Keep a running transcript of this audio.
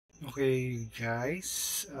Okay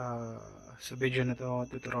guys, sa video na to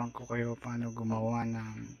tuturuan ko kayo paano gumawa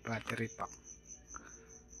ng battery pack.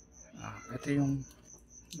 Ito yung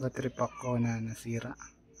battery pack ko na nasira.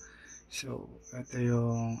 So ito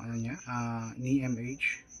yung ano niya,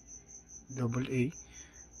 NIMH AA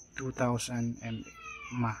 2000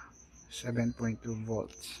 mAh 7.2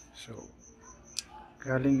 volts. So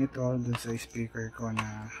galing ito dun sa speaker ko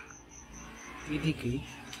na TDK.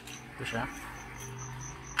 Ito siya.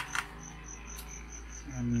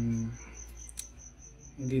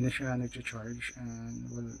 Hindi na siya nag-charge and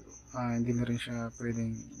hindi na rin siya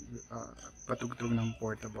pwedeng patugtog ng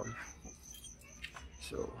portable.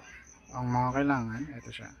 So ang mga kailangan,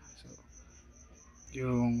 ito siya. So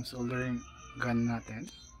yung soldering gun natin,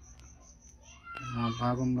 mga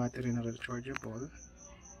bagong battery na rechargeable,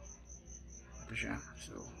 ito siya.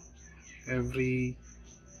 So every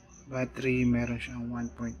battery meron siyang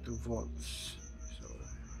 1.2 volts.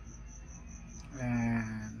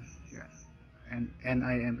 And yan, and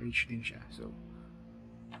NIMH din siya. So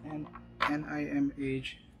and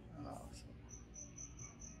NIMH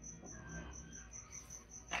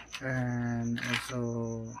and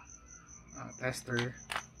also tester,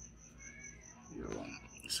 yung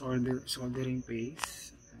soldering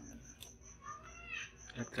paste, and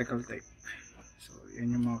electrical tape. So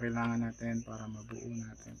yun yung mga kailangan natin para mabuo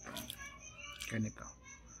natin itong ganito.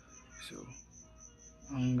 So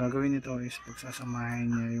ang gagawin nito is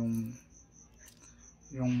pagsasamahin niya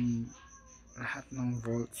yung lahat ng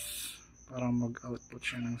volts para mag-output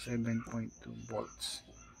siya ng 7.2 volts.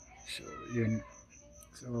 So yun.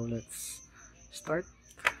 So let's start.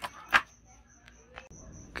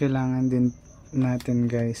 Kailangan din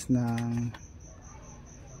natin guys ng,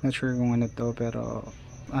 not sure kung ano to, pero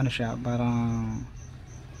ano siya, parang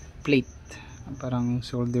plate, parang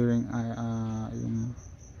soldering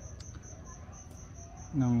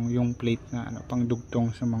yung plate na pang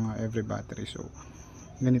dugtong sa mga every battery. So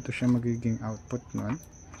ganito siya magiging output nun.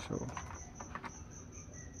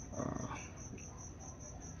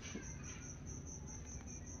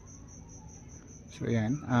 So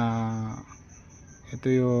yan, ito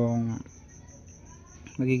yung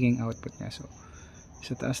magiging output niya. So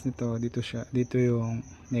sa taas nito, dito yung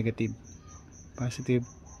negative, positive,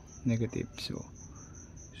 negative. So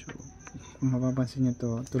kung mapapansin nyo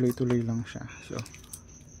to, tuloy-tuloy lang siya. So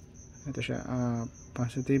ito siya,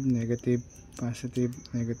 positive, negative, positive,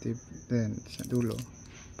 negative, then sa dulo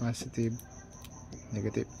positive,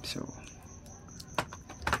 negative. So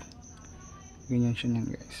ganyan siya niyan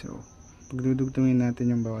guys. So pagdudugtungin natin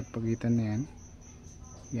yung bawat pagitan na yan,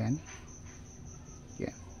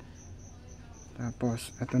 yan,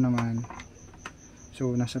 tapos ito naman, so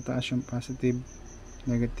nasa taas yung positive,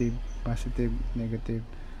 negative, positive, negative,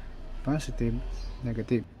 positive,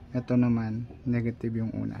 negative. Ito naman negative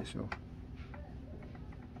yung una. So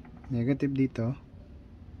negative dito,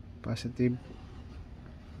 positive,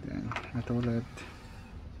 then ito ulit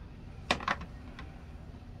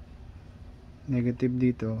negative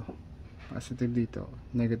dito, positive dito,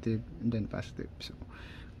 negative, and then positive. So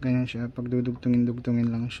ganyan siya, pagdudugtungin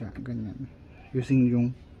lang siya, ganyan, using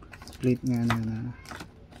yung plate nga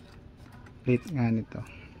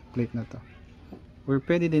plate na to. Or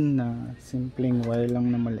pwede din na simpleng wire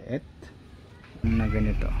lang na maliit na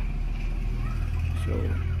ganito. So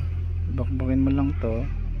bakbakin mo lang to,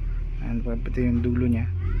 and pati yung dulo nya,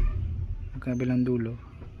 magkabilang dulo,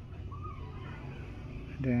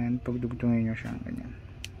 then pagdugtungin nyo siya ganyan.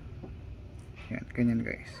 Yan, ganyan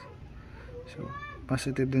guys. So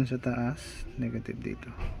positive dun sa taas, negative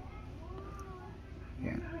dito.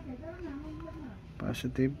 Yan,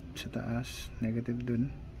 positive sa taas, negative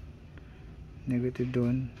dun, negative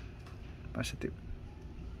doon, positive.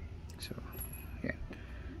 So yan.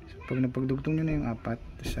 So pag napagdugtong nyo na yung apat,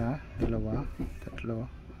 isa, dalawa, tatlo,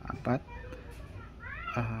 apat,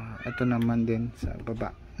 ito naman din sa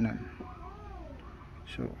baba nun.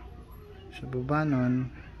 So sa baba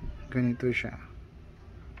nun, ganito siya.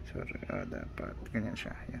 Sorry, dapat ganyan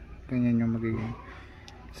siya. Yan. Ganyan yung magiging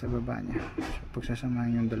sa baba nya. So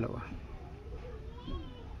pagsasamahin yung dalawa,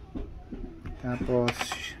 tapos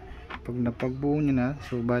pag napagbuo nyo na,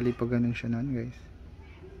 so bali pag ganun siya nun guys,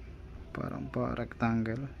 parang pa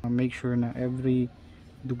rectangle, make sure na every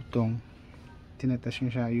dugtong tinatest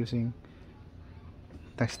nyo siya using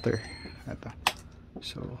tester. Ito.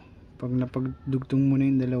 So pag napagdugtong mo na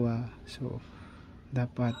yung dalawa, so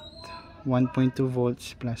dapat 1.2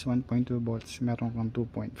 volts plus 1.2 volts, meron kang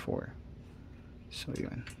 2.4. so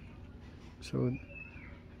yun. So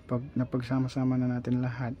pag napagsama-sama na natin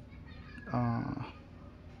lahat,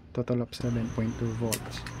 total of 7.2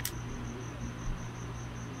 volts.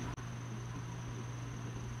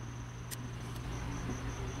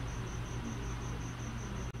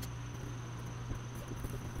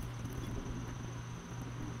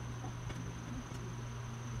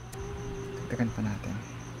 checkan pa natin.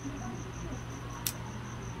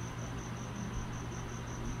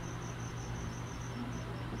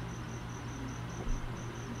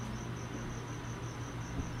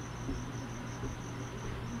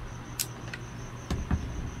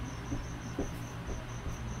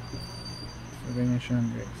 So ganyan siya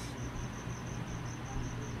guys.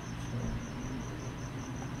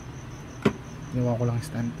 So gawa ko lang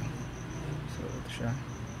stand to. So ito siya,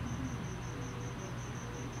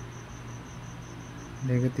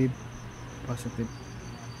 negative, positive.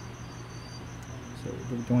 So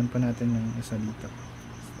dugtungan pa natin yung isa dito.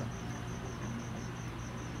 So,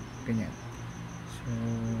 ganyan. So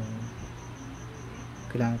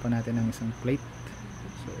kailangan pa natin ng isang plate.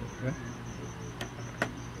 So okay.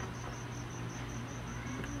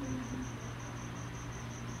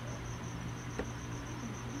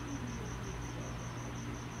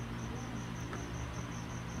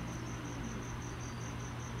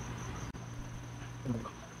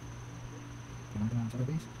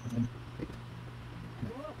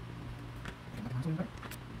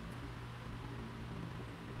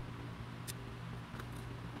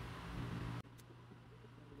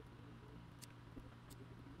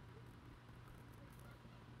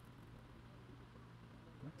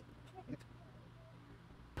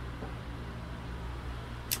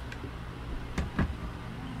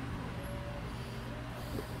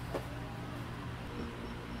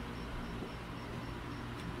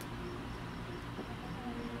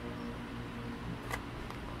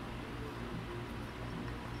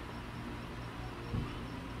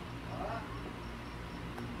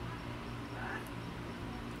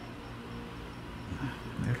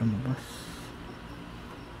 Lumabas,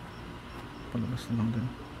 palabas na lang dun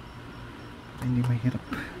para hindi mahirap.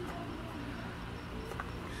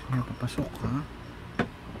 Sige, papasok ha.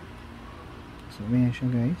 So ganyan siya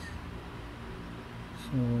guys.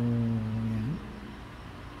 So yan.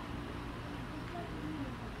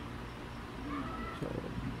 So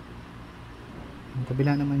yung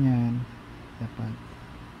kabila naman yan dapat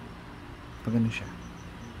pag ano siya.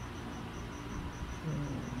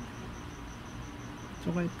 So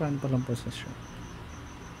kahit paano palang posisyon,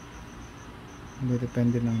 hindi,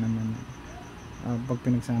 depende lang naman pag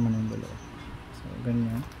pinagsama ng dalawa. So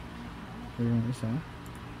ganyan. So yung isa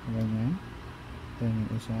ganyan, then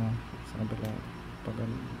yung isa sa kabila pag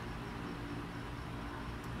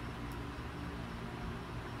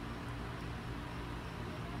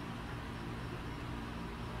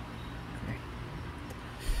okay.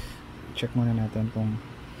 Check muna natin kung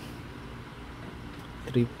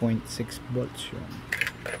 3.6 volts yun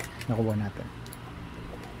nakuha natin.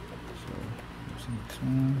 So next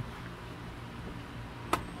one,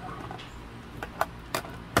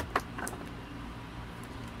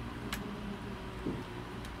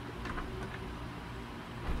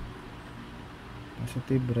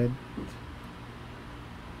 positive red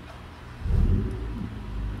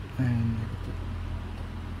and negative.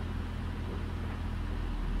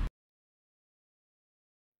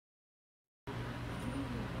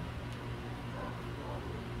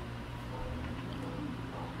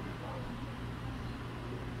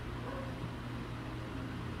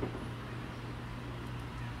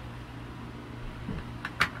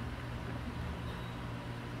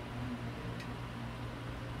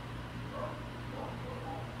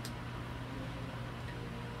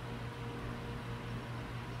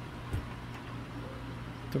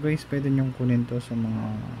 So guys, pwede nyong kunin to sa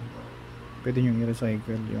mga, pwede nyong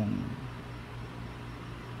i-recycle yung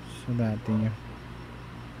sa dati nyo.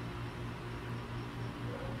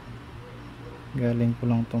 Galing ko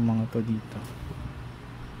lang tong mga to dito,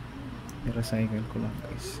 i-recycle ko lang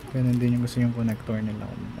guys. Ganun din yung gusto yung connector nila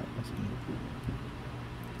kung napapasin.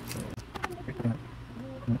 So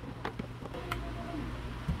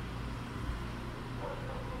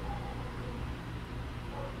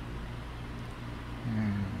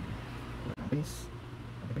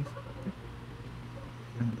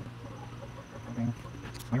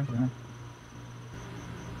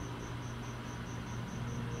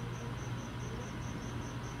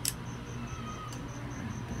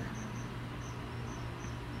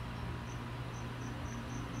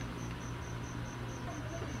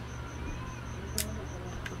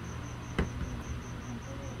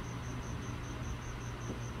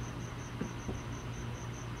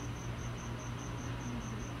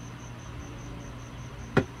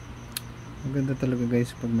maganda talaga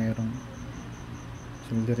guys pag mayroong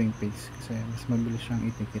soldering paste kasi mas mabilis siyang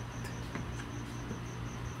itikit.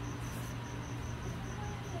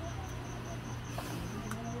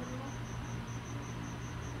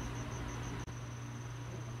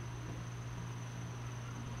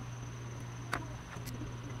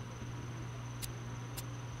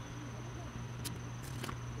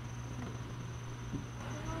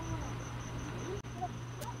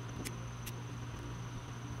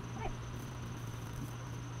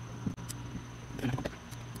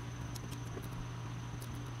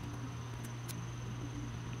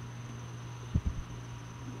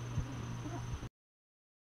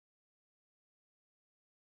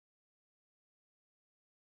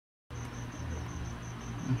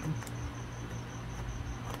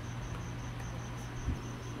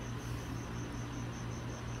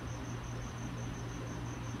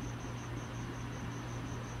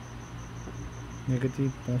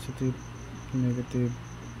 negative, positive, negative,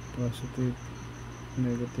 positive,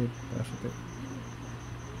 negative, positive.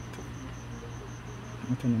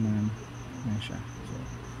 Ito naman yan siya. So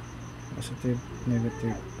positive,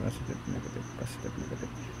 negative, positive, negative, positive,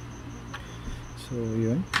 negative. So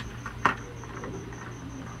yun.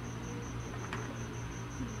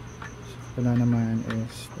 So pala naman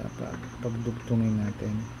is dapat pagdugtungin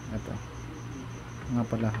natin ito nga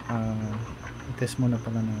pala, test muna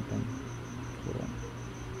pala natin kung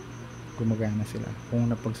gumagana sila, kung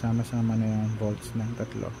napagsama-sama na yung volts ng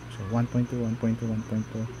tatlo. So 1.2, 1.2,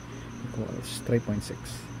 1.2 equals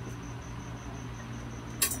 3.6.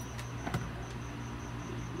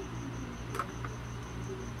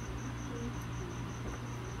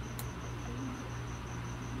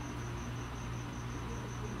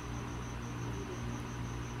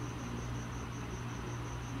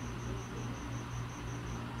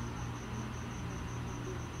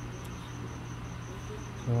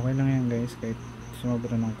 So okay lang yan guys, kahit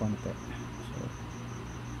sumobra ng konti. So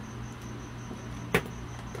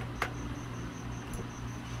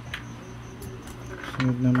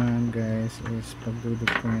sunod naman guys is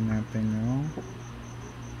pagdudugtungin natin yung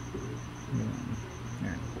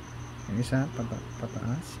yung isa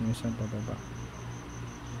pataas, yung isa pababa.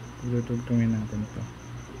 Pagdudugtungin natin to.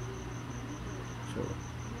 So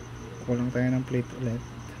kulang tayo ng plate ulit,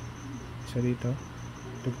 isa dito,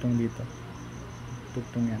 tugtong dito,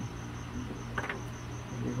 tugtong yan.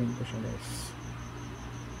 Ibigin ko siya guys.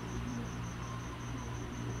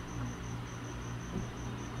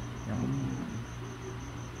 Yan.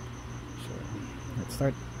 So let's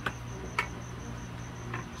start.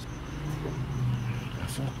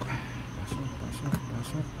 Pasok, pasok, pasok,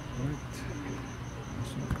 pasok, right,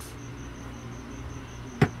 pasok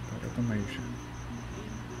para tumayo siya.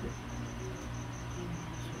 So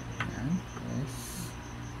yan guys.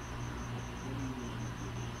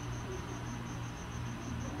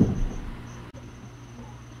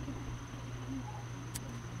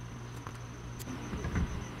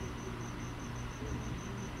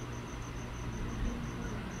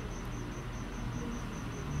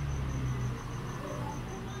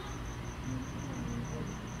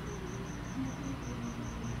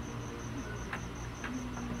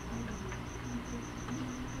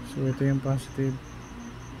 So ito yung positive,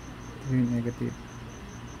 ito yung negative.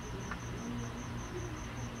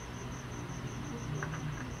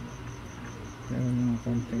 Meron mga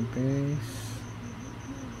konting pace.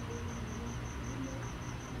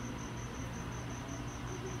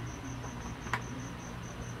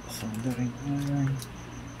 Soldering iron.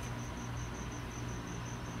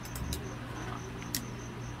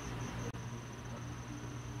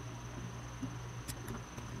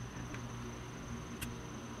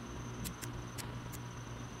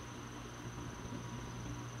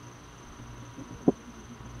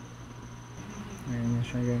 Ayan na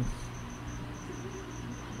siya guys.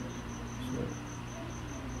 So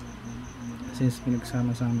since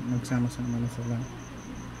nagsama-sama na sila,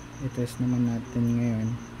 i-test naman natin ngayon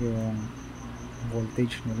yung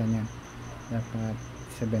voltage nila niya. Dapat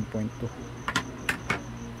 7.2.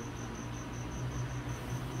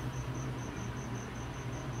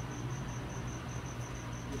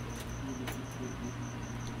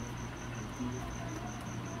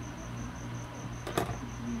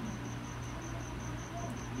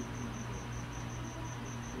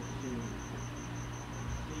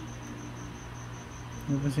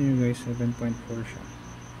 Napansin nyo guys, 7.4 siya.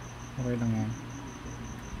 Okay lang yan.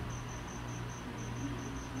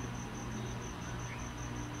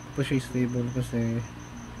 Tapos siya stable kasi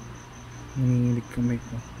nanginginig kamay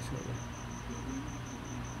ko. So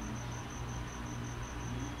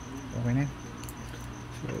okay na.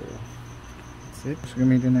 So that's it. So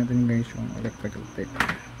gamitin natin guys yung electrical tape.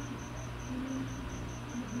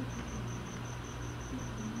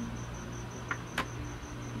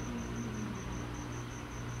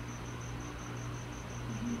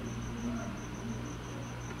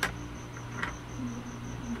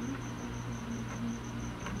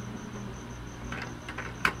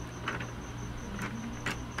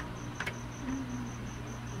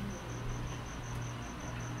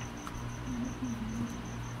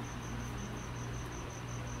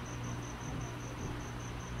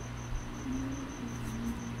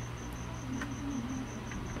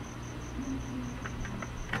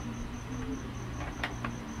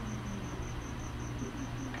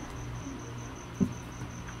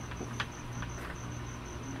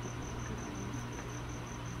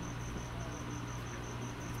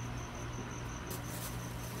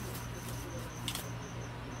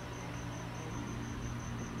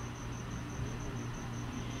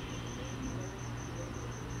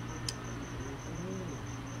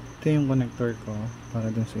 Ito yung connector ko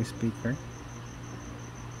para dun sa speaker.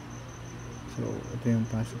 So ito yung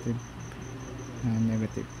positive and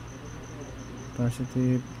negative,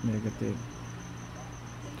 positive, negative.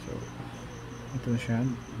 So ito siya,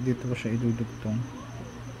 dito ko siya idudugtong.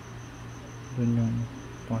 Dun yung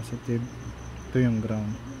positive, ito yung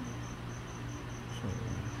ground. So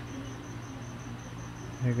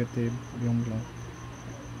negative yung black,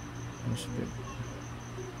 positive.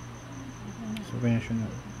 So ganyan siya na,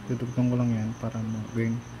 dudugtong ko lang yan para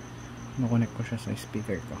ma-connect ko siya sa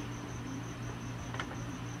speaker ko.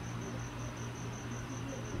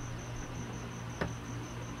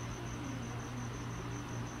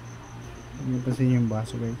 Hindi pa siya yung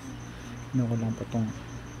baso guys, hindi ko lang patong.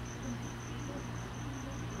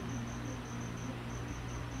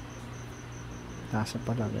 Tasa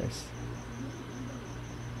pala guys.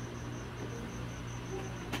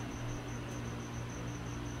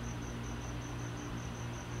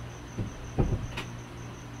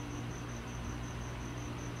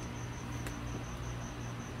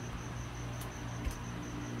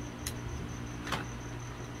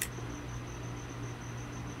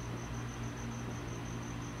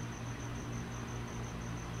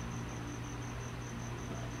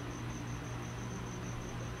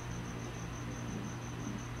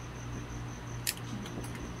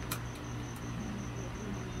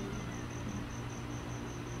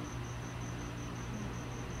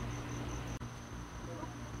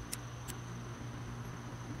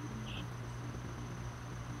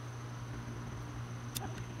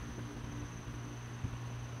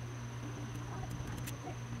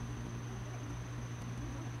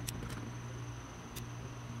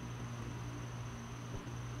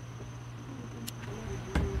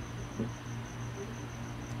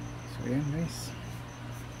 So ayan guys,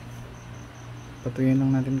 patuyin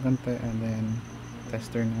lang natin konti and then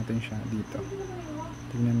tester natin siya dito.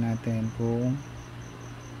 Tingnan natin kung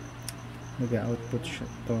nag-output siya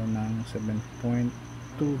to ng 7.2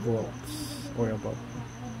 volts or above,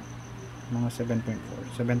 mga 7.4,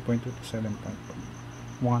 7.2 to 7.4,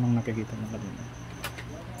 mukha nang nakikita mo kanina.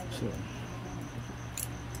 So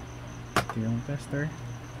ito yung tester.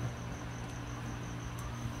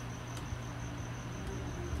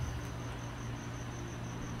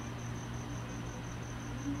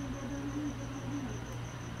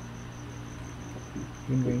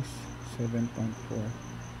 Yun guys, 7.4,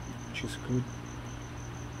 which is good.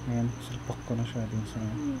 Ngayon, salpak ko na siya din sa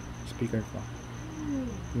speaker ko.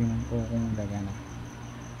 Tingnan ko kung gagana.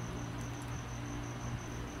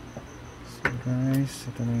 So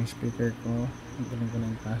guys, ito na yung speaker ko. Nagaling ko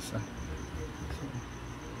na yung tasa. So,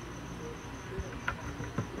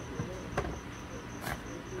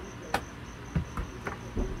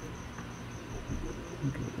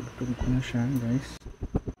 tugtog ko na siya guys.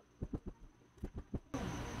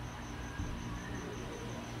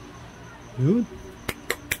 Good.